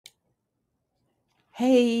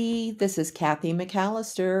Hey, this is Kathy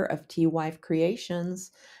McAllister of Teawife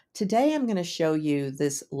Creations. Today I'm going to show you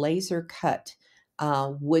this laser cut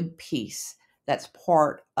wood piece that's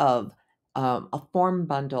part of a form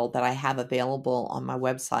bundle that I have available on my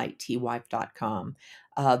website, teawife.com.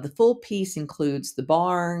 The full piece includes the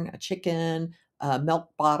barn, a chicken, a milk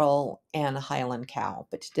bottle, and a Highland cow.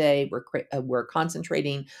 But today we're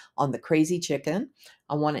concentrating on the crazy chicken.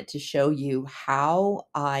 I wanted to show you how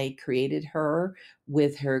I created her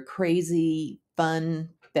with her crazy fun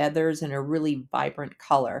feathers and a really vibrant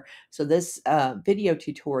color. So this video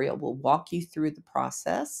tutorial will walk you through the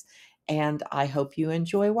process, and I hope you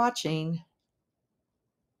enjoy watching.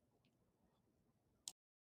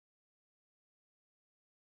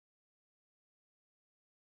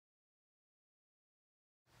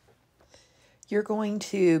 You're going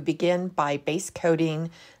to begin by base coating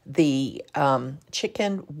the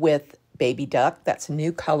chicken with baby duck. That's a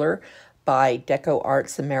new color by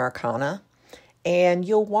DecoArt Americana. And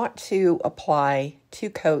you'll want to apply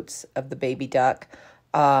 2 coats of the baby duck.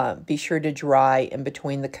 Be sure to dry in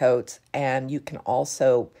between the coats, and you can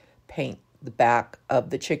also paint the back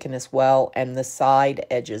of the chicken as well and the side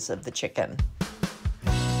edges of the chicken.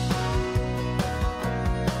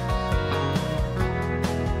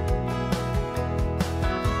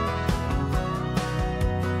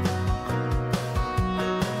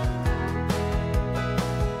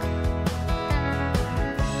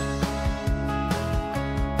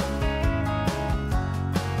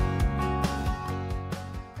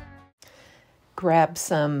 Grab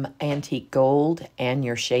some antique gold and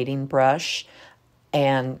your shading brush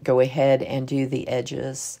and go ahead and do the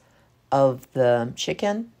edges of the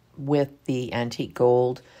chicken with the antique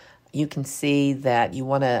gold. You can see that you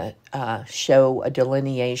want to show a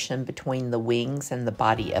delineation between the wings and the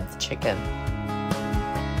body of the chicken.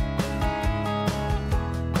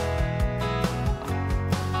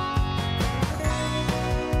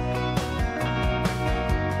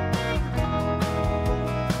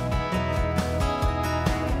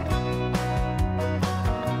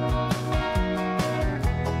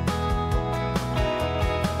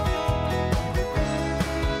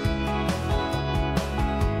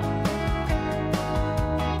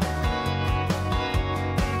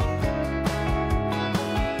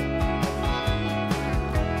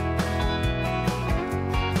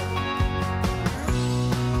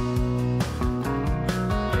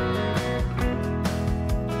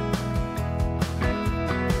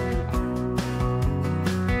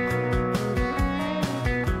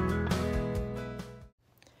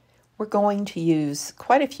 We're going to use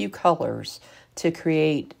quite a few colors to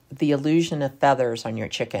create the illusion of feathers on your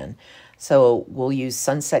chicken. So we'll use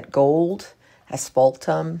sunset gold,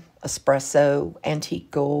 asphaltum, espresso, antique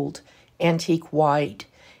gold, antique white,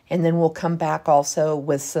 and then we'll come back also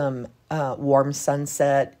with some warm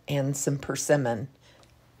sunset and some persimmon.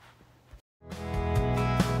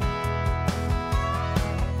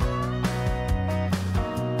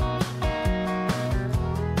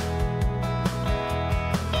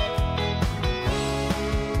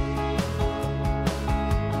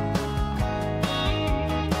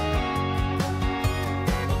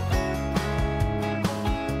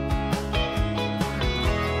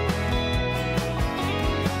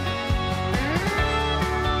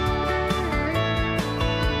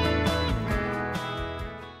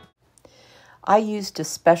 I used a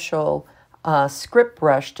special script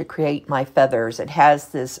brush to create my feathers. It has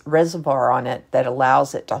this reservoir on it that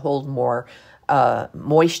allows it to hold more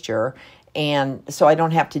moisture, and so I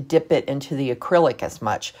don't have to dip it into the acrylic as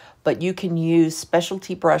much. But you can use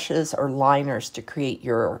specialty brushes or liners to create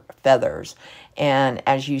your feathers. And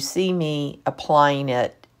as you see me applying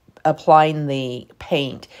the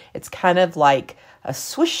paint, it's kind of like a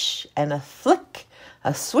swish and a flick,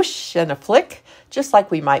 a swish and a flick, just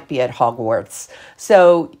like we might be at Hogwarts.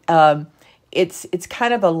 So it's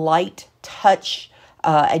kind of a light touch,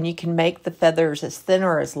 and you can make the feathers as thin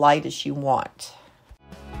or as light as you want.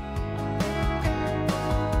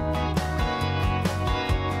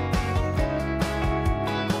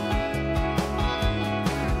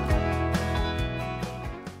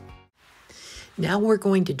 Now we're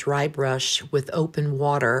going to dry brush with open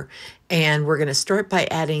water, and we're going to start by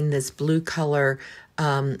adding this blue color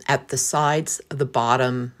at the sides of the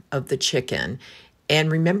bottom of the chicken.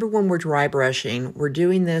 And remember, when we're dry brushing, we're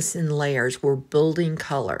doing this in layers. We're building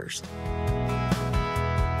colors.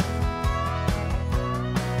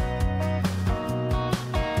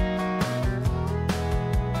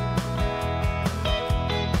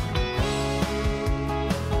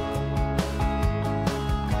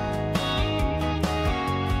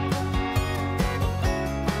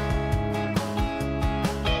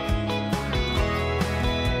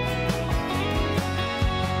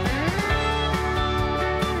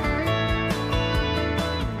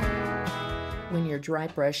 dry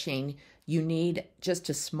brushing, you need just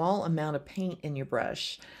a small amount of paint in your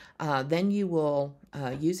brush. Then you will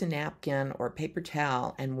use a napkin or paper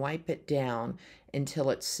towel and wipe it down until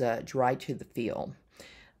it's dry to the feel.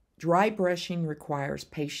 Dry brushing requires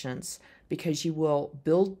patience because you will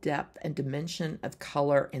build depth and dimension of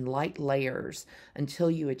color in light layers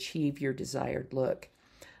until you achieve your desired look.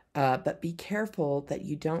 But be careful that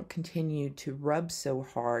you don't continue to rub so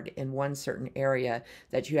hard in one certain area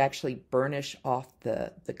that you actually burnish off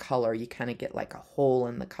the color. You kind of get like a hole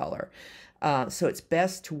in the color. So it's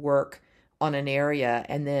best to work on an area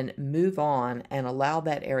and then move on and allow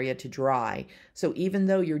that area to dry. So even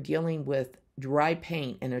though you're dealing with dry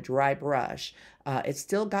paint and a dry brush, it's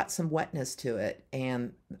still got some wetness to it,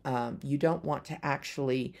 and you don't want to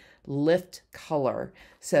actually lift color.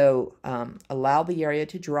 So allow the area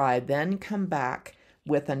to dry, then come back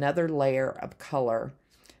with another layer of color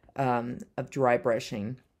of dry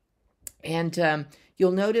brushing. And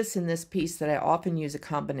you'll notice in this piece that I often use a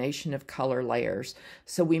combination of color layers.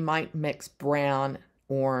 So we might mix brown,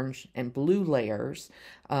 orange, and blue layers,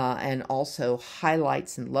 and also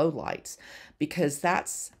highlights and lowlights, because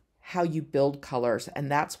that's how you build colors, and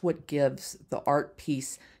that's what gives the art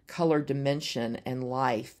piece color dimension and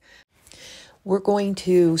life. We're going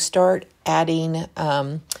to start adding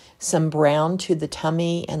some brown to the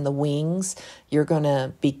tummy and the wings. You're going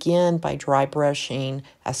to begin by dry brushing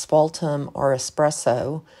asphaltum or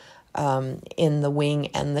espresso in the wing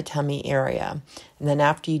and the tummy area. And then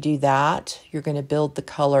after you do that, you're going to build the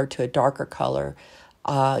color to a darker color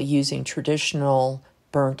using traditional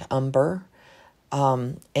burnt umber.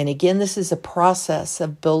 And again, this is a process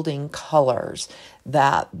of building colors.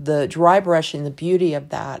 That the dry brushing, the beauty of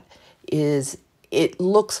that is it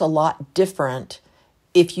looks a lot different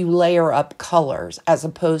if you layer up colors as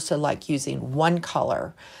opposed to like using one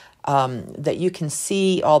color, that you can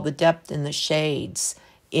see all the depth in the shades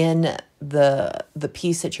in the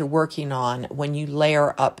piece that you're working on when you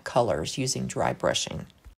layer up colors using dry brushing.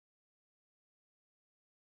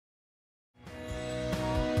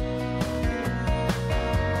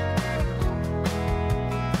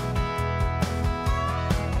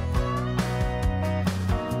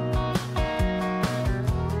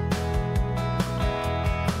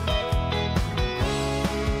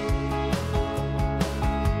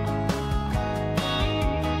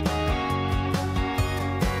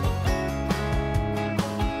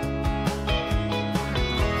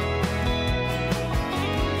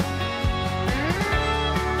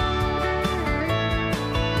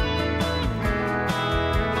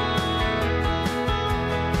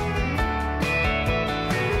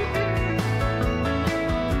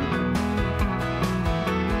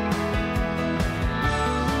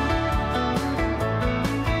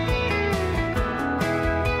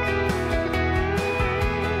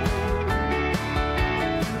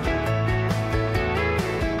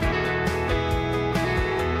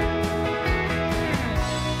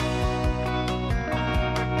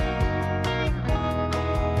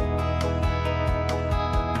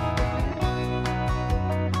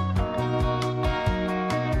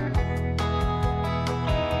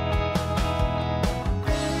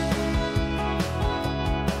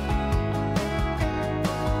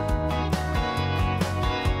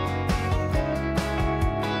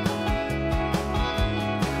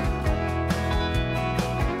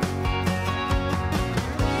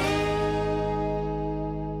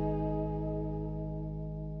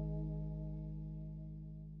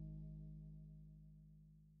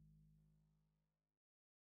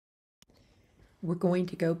 We're going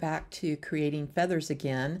to go back to creating feathers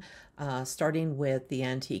again, starting with the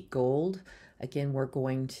antique gold. Again, we're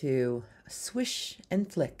going to swish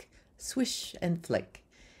and flick, swish and flick.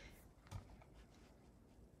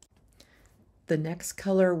 The next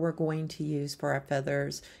color we're going to use for our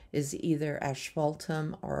feathers is either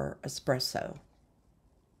asphaltum or espresso.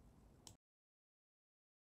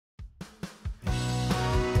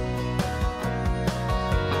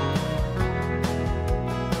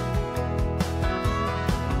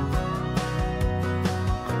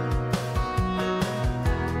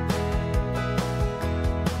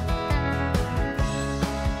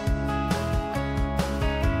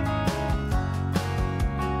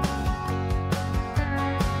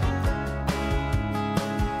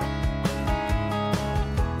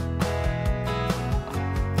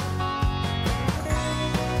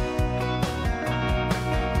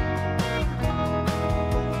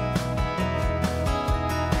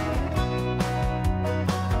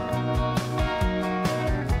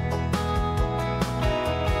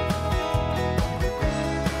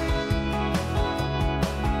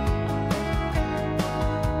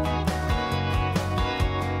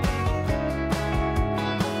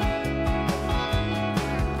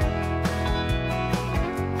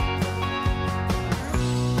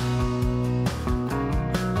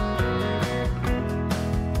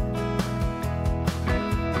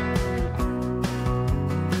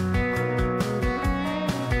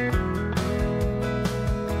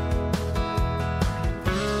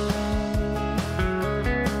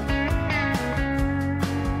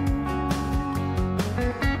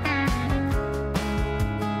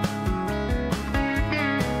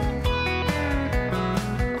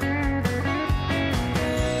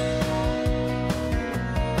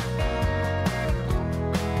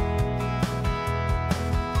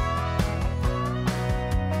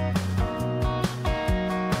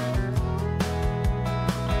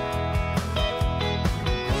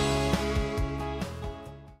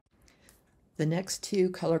 The next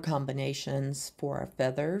two color combinations for our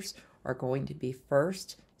feathers are going to be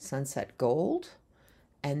first Sunset Gold,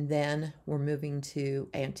 and then we're moving to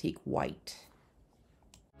Antique White.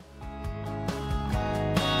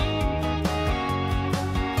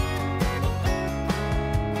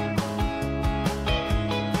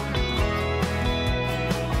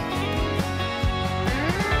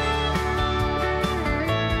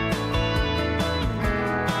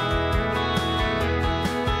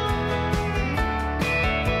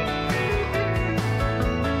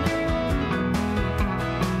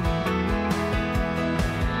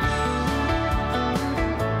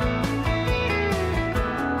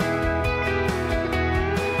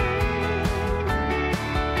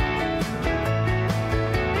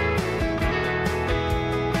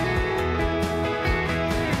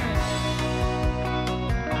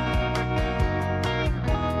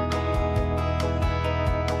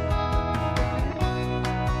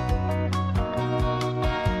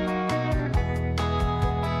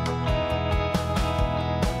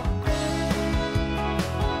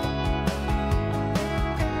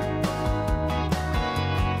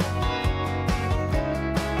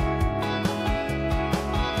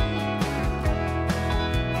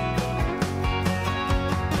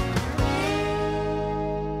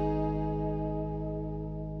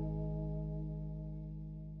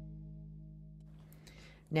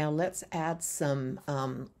 Now let's add some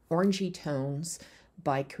orangey tones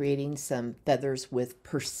by creating some feathers with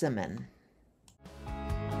persimmon.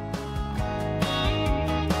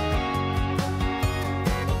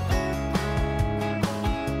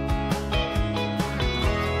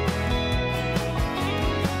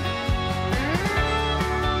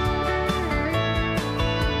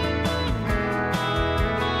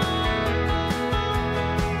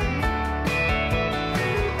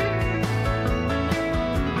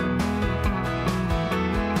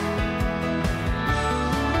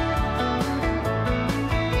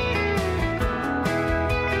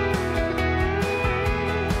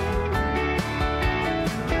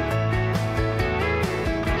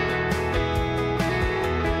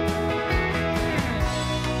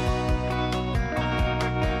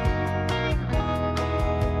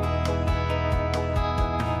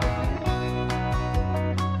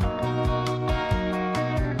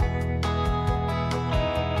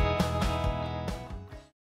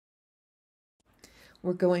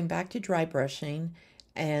 We're going back to dry brushing,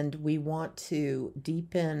 and we want to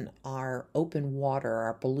deepen our open water,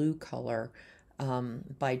 our blue color,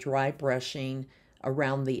 by dry brushing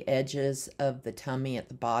around the edges of the tummy at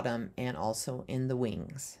the bottom and also in the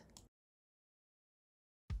wings.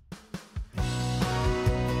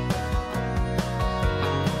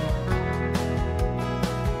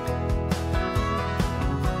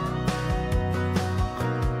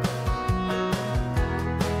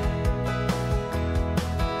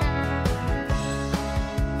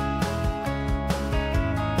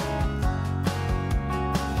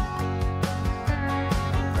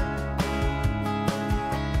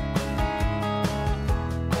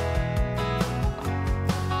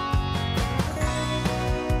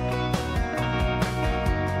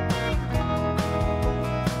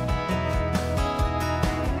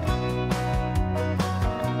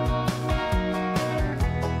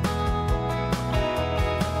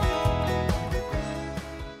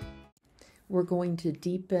 We're going to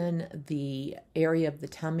deepen the area of the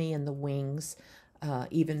tummy and the wings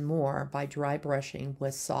even more by dry brushing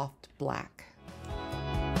with soft black.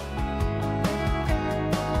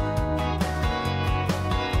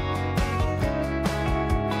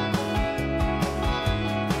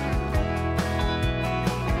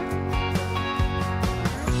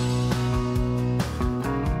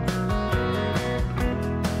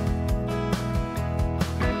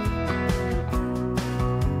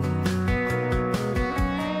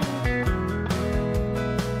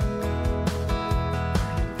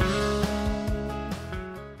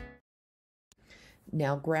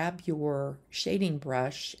 Now grab your shading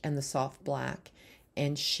brush and the soft black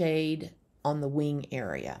and shade on the wing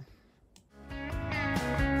area.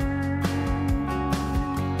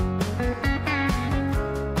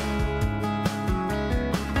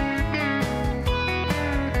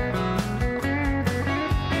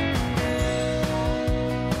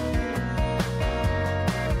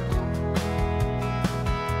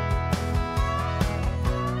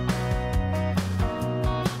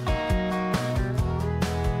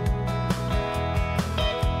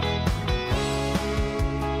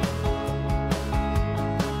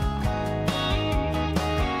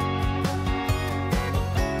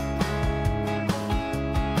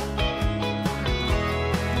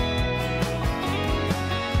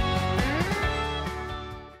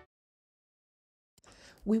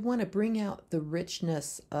 We want to bring out the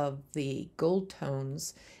richness of the gold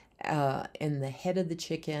tones in the head of the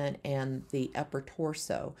chicken and the upper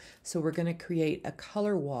torso. So we're going to create a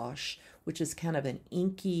color wash, which is kind of an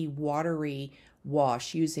inky, watery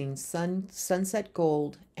wash using sunset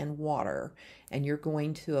gold and water. And you're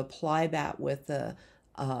going to apply that with a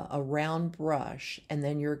round brush, and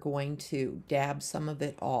then you're going to dab some of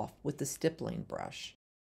it off with the stippling brush.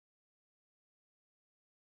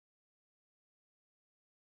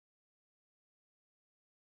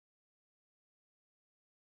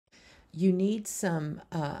 You need some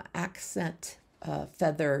accent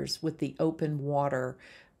feathers with the open water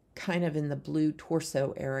kind of in the blue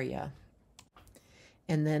torso area.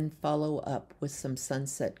 And then follow up with some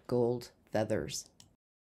sunset gold feathers.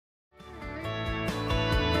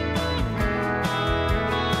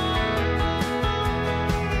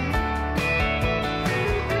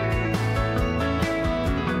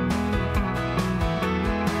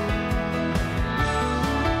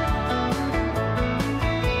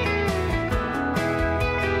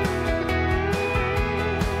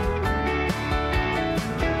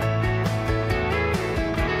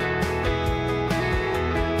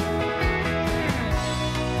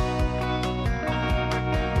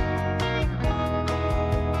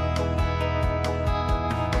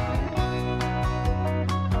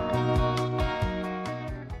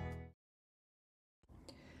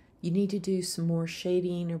 You need to do some more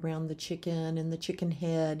shading around the chicken and the chicken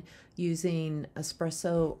head using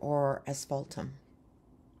espresso or asphaltum.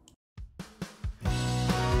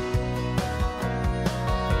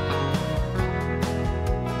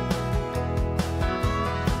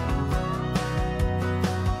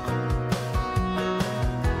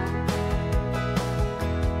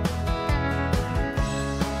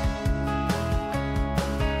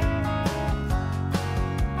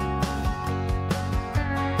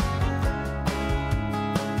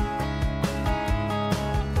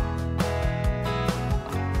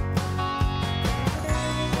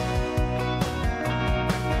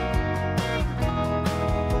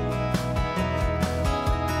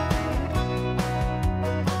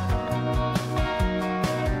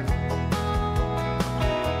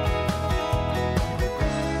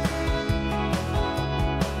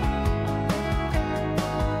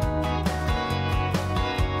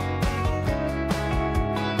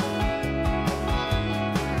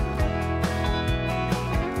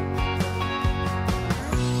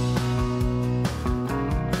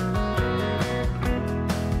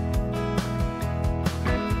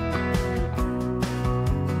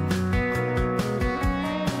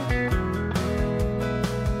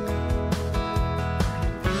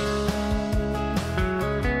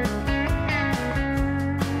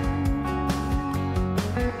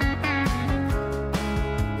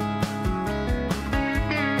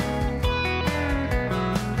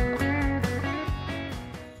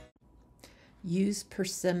 Use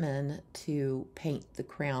persimmon to paint the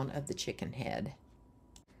crown of the chicken head.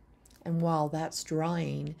 And while that's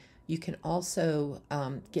drying, you can also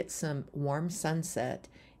get some warm sunset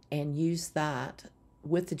and use that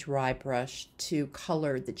with the dry brush to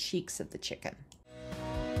color the cheeks of the chicken.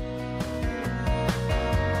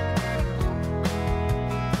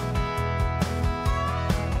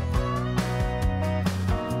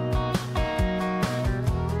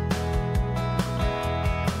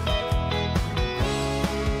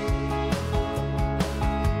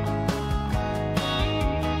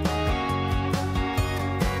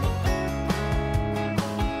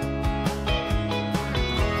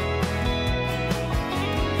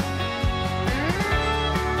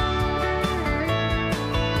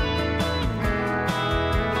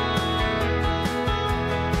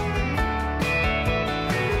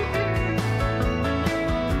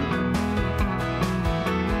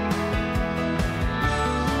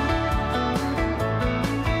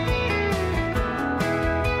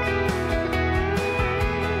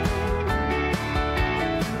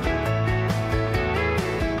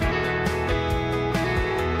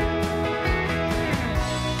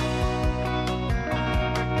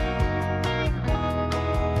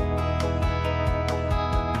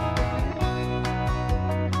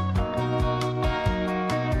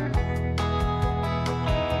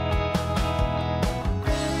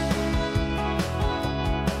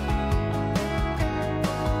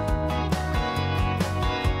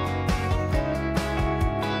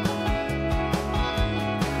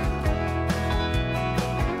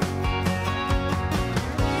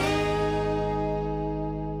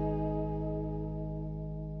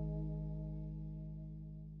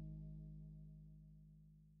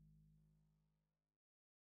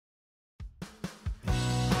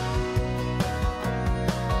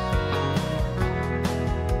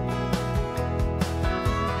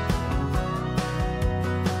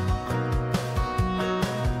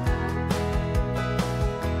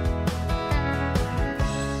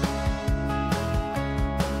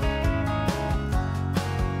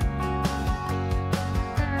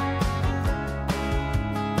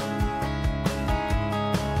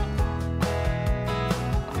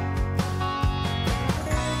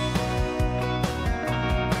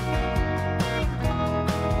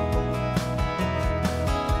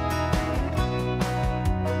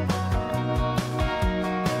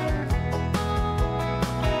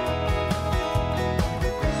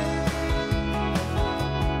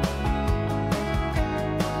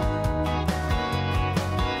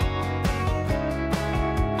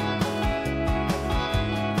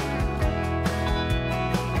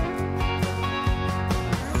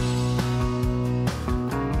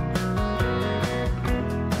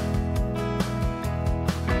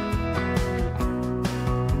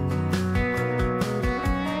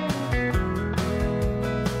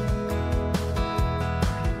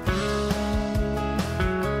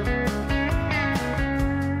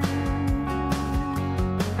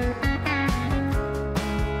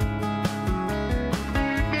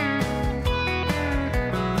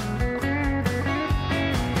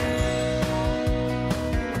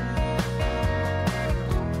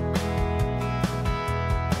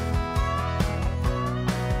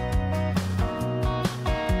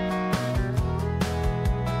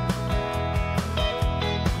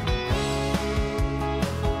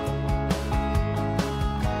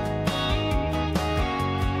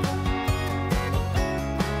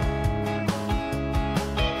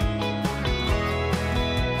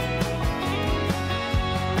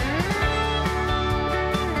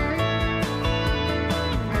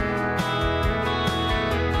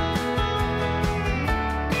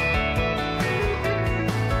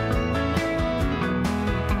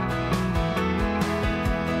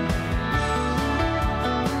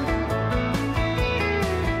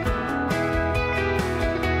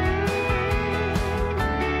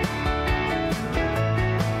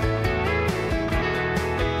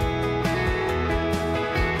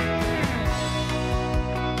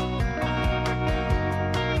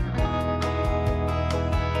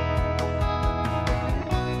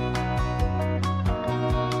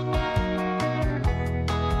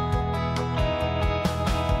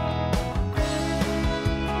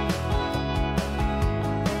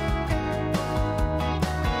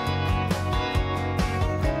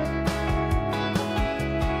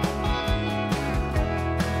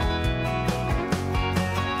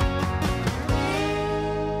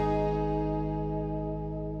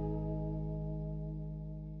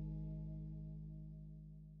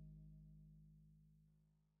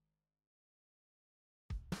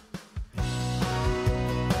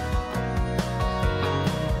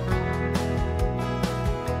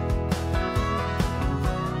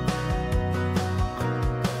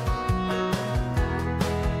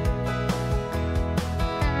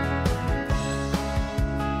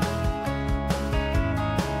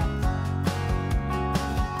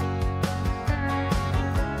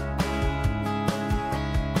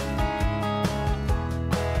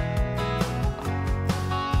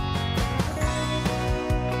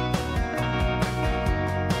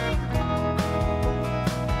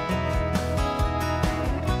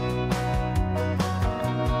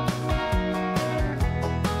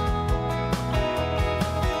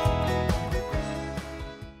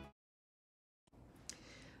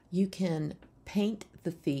 you can paint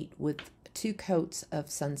the feet with 2 coats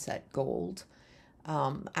of sunset gold.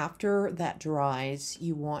 After that dries,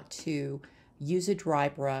 you want to use a dry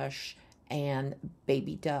brush and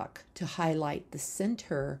baby duck to highlight the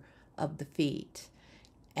center of the feet.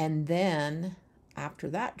 And then after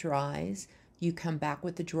that dries, you come back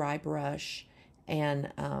with a dry brush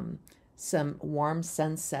and some warm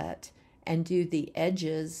sunset and do the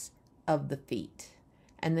edges of the feet.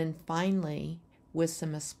 And then finally, with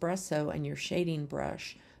some espresso and your shading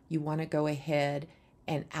brush, you want to go ahead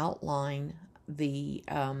and outline the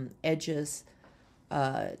edges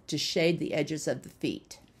to shade the edges of the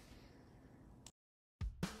feet.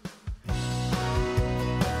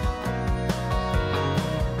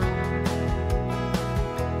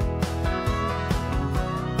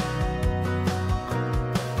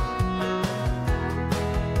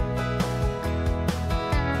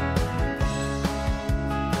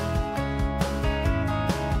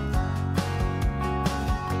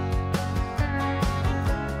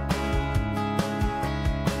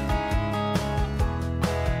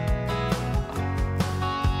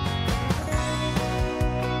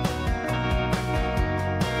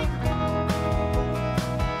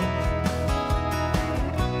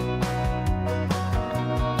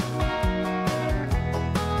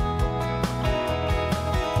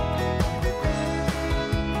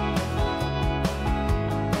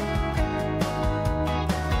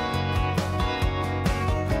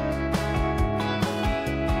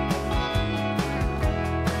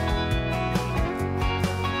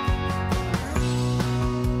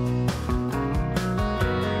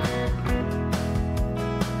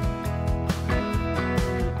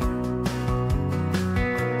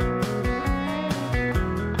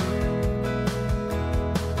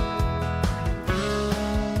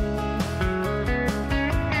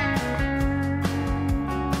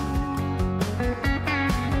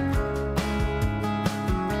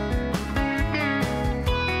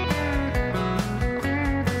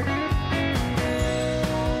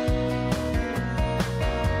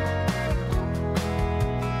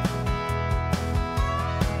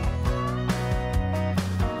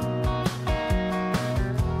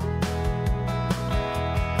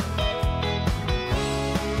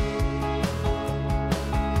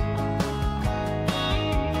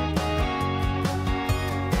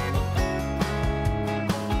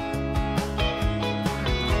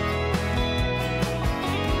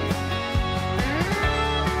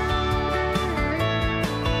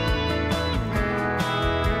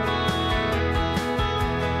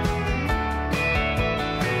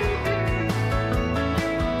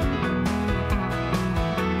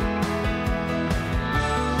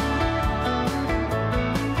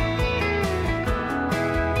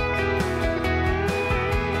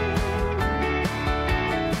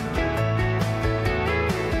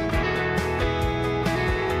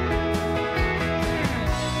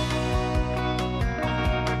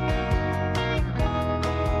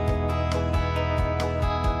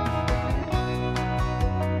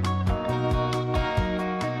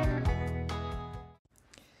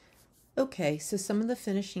 Okay, so some of the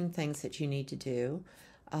finishing things that you need to do,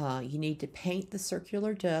 you need to paint the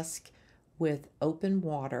circular disc with open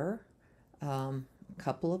water, a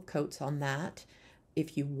couple of coats on that.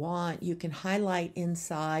 If you want, you can highlight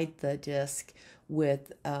inside the disc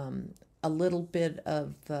with a little bit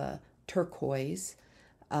of turquoise.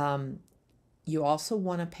 You also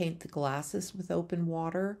want to paint the glasses with open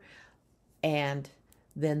water, and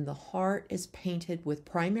then the heart is painted with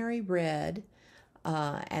primary red,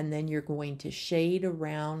 and then you're going to shade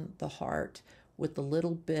around the heart with a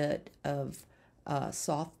little bit of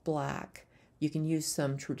soft black. You can use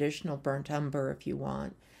some traditional burnt umber if you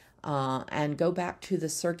want. And go back to the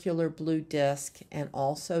circular blue disc and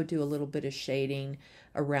also do a little bit of shading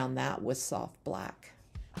around that with soft black.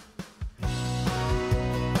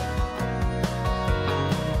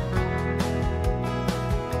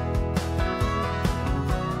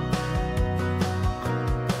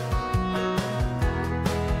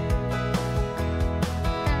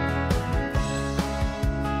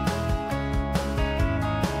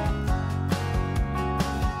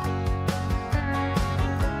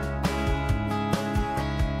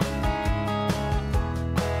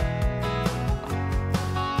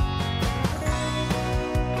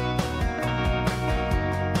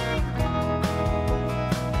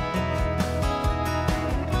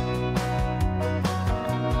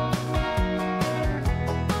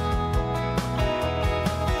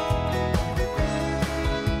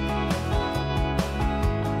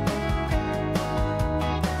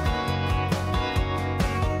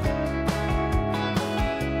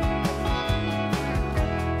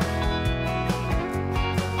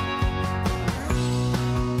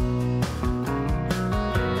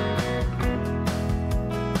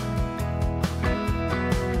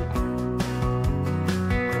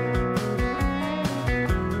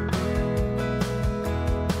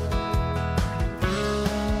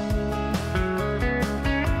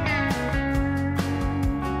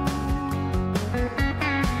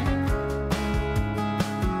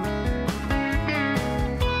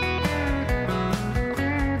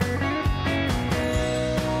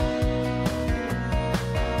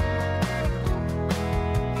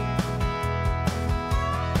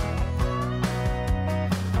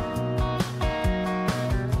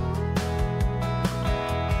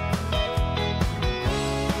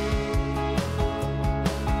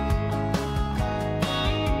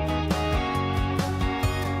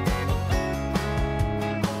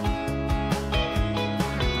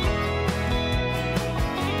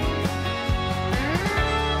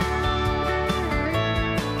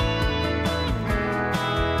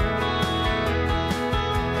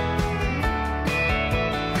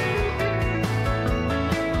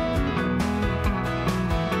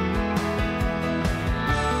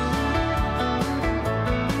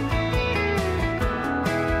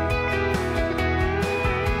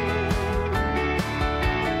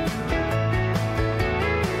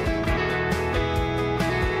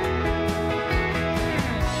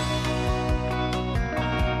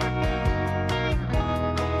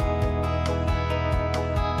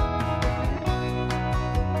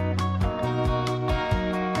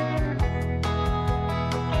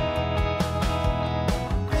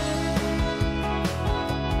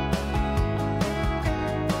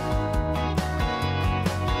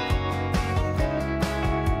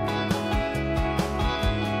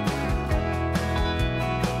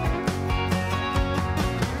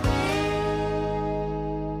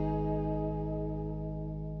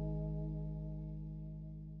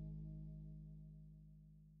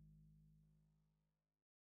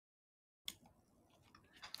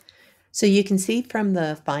 So you can see from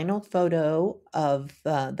the final photo of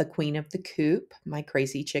the queen of the coop, my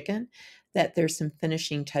crazy chicken, that there's some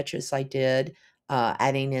finishing touches I did,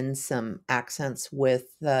 adding in some accents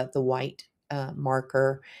with the white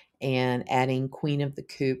marker and adding queen of the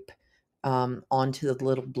coop onto the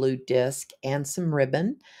little blue disc and some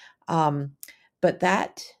ribbon. Um, but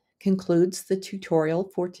that concludes the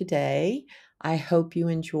tutorial for today. I hope you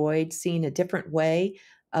enjoyed seeing a different way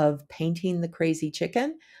of painting the crazy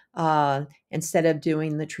chicken instead of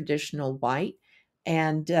doing the traditional white.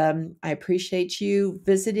 And I appreciate you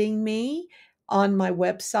visiting me on my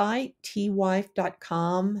website,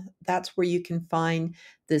 teawife.com. That's where you can find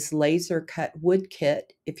this laser cut wood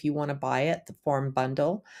kit if you want to buy it, the form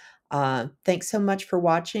bundle. Thanks so much for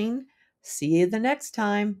watching. See you the next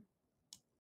time.